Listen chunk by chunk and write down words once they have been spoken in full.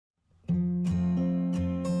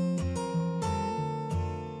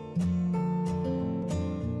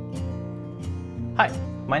Hi,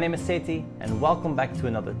 my name is Seti and welcome back to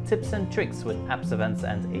another tips and tricks with AppsEvents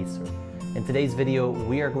and Acer. In today's video,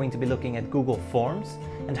 we are going to be looking at Google Forms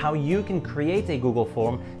and how you can create a Google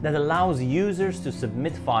form that allows users to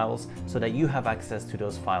submit files so that you have access to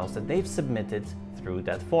those files that they've submitted through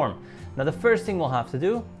that form. Now, the first thing we'll have to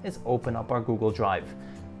do is open up our Google Drive.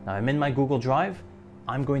 Now, I'm in my Google Drive.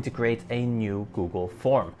 I'm going to create a new Google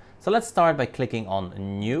form. So let's start by clicking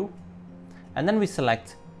on New, and then we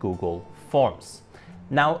select Google Forms.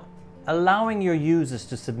 Now, allowing your users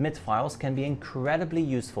to submit files can be incredibly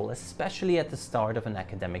useful, especially at the start of an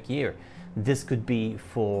academic year. This could be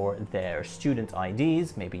for their student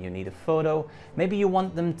IDs, maybe you need a photo, maybe you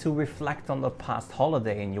want them to reflect on the past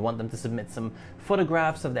holiday and you want them to submit some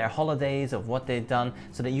photographs of their holidays, of what they've done,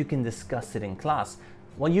 so that you can discuss it in class.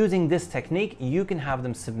 While using this technique, you can have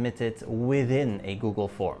them submitted within a Google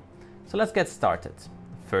form. So let's get started.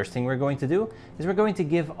 First thing we're going to do is we're going to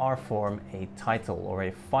give our form a title or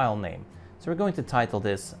a file name. So we're going to title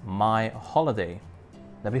this My Holiday.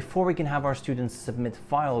 Now, before we can have our students submit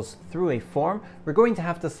files through a form, we're going to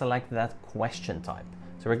have to select that question type.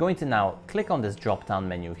 So we're going to now click on this drop-down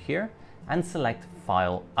menu here and select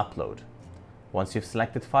File Upload. Once you've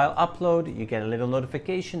selected File Upload, you get a little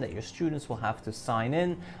notification that your students will have to sign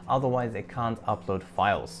in, otherwise they can't upload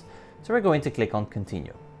files. So we're going to click on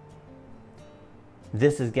Continue.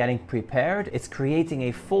 This is getting prepared. It's creating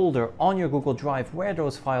a folder on your Google Drive where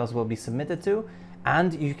those files will be submitted to,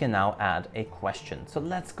 and you can now add a question. So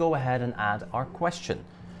let's go ahead and add our question.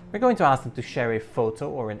 We're going to ask them to share a photo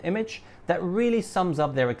or an image that really sums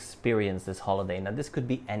up their experience this holiday. Now, this could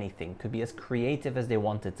be anything, could be as creative as they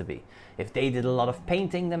want it to be. If they did a lot of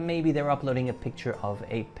painting, then maybe they're uploading a picture of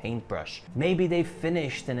a paintbrush. Maybe they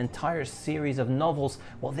finished an entire series of novels.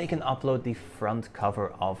 Well, they can upload the front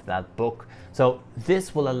cover of that book. So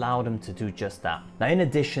this will allow them to do just that. Now, in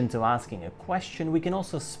addition to asking a question, we can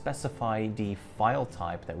also specify the file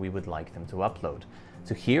type that we would like them to upload.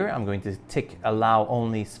 So here I'm going to tick allow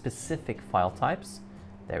only specific file types.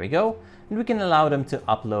 There we go. And we can allow them to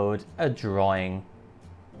upload a drawing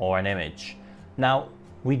or an image. Now,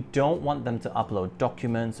 we don't want them to upload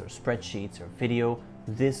documents or spreadsheets or video.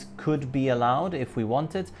 This could be allowed if we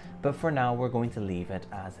wanted, but for now we're going to leave it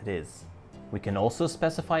as it is. We can also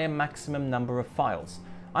specify a maximum number of files.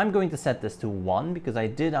 I'm going to set this to 1 because I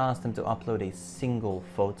did ask them to upload a single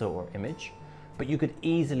photo or image. But you could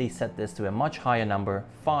easily set this to a much higher number,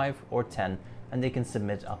 5 or 10, and they can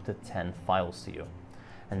submit up to 10 files to you.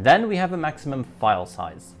 And then we have a maximum file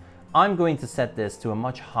size. I'm going to set this to a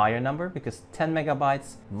much higher number because 10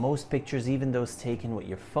 megabytes, most pictures, even those taken with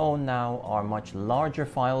your phone now, are much larger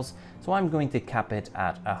files. So I'm going to cap it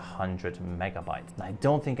at 100 megabytes. I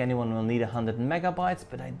don't think anyone will need 100 megabytes,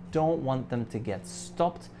 but I don't want them to get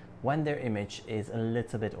stopped when their image is a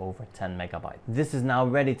little bit over 10 megabytes. This is now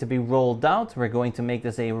ready to be rolled out. We're going to make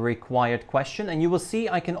this a required question, and you will see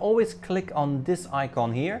I can always click on this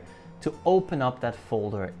icon here to open up that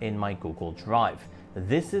folder in my Google Drive.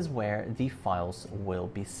 This is where the files will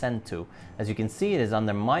be sent to. As you can see, it is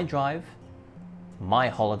under My Drive, My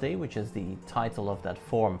Holiday, which is the title of that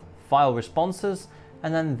form, File Responses,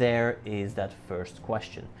 and then there is that first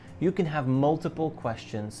question. You can have multiple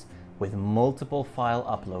questions with multiple file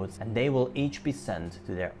uploads, and they will each be sent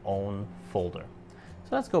to their own folder.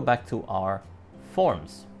 So let's go back to our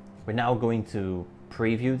forms. We're now going to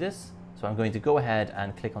preview this. So I'm going to go ahead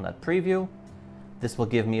and click on that preview. This will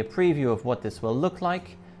give me a preview of what this will look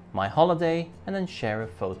like, My Holiday, and then share a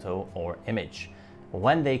photo or image.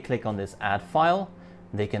 When they click on this add file,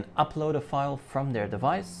 they can upload a file from their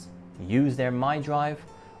device, use their My Drive,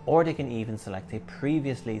 or they can even select a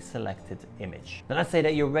previously selected image. Now, let's say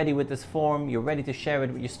that you're ready with this form, you're ready to share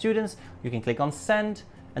it with your students. You can click on Send,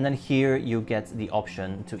 and then here you get the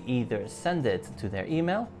option to either send it to their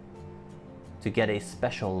email, to get a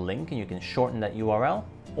special link, and you can shorten that URL,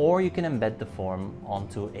 or you can embed the form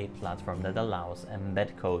onto a platform that allows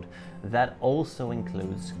embed code. That also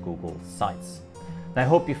includes Google Sites. I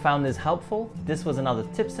hope you found this helpful. This was another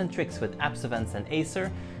tips and tricks with AppsEvents and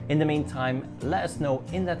Acer. In the meantime, let us know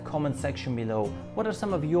in that comment section below, what are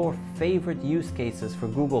some of your favorite use cases for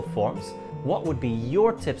Google Forms? What would be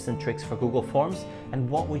your tips and tricks for Google Forms? And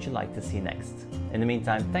what would you like to see next? In the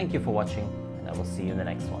meantime, thank you for watching, and I will see you in the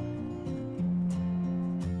next one.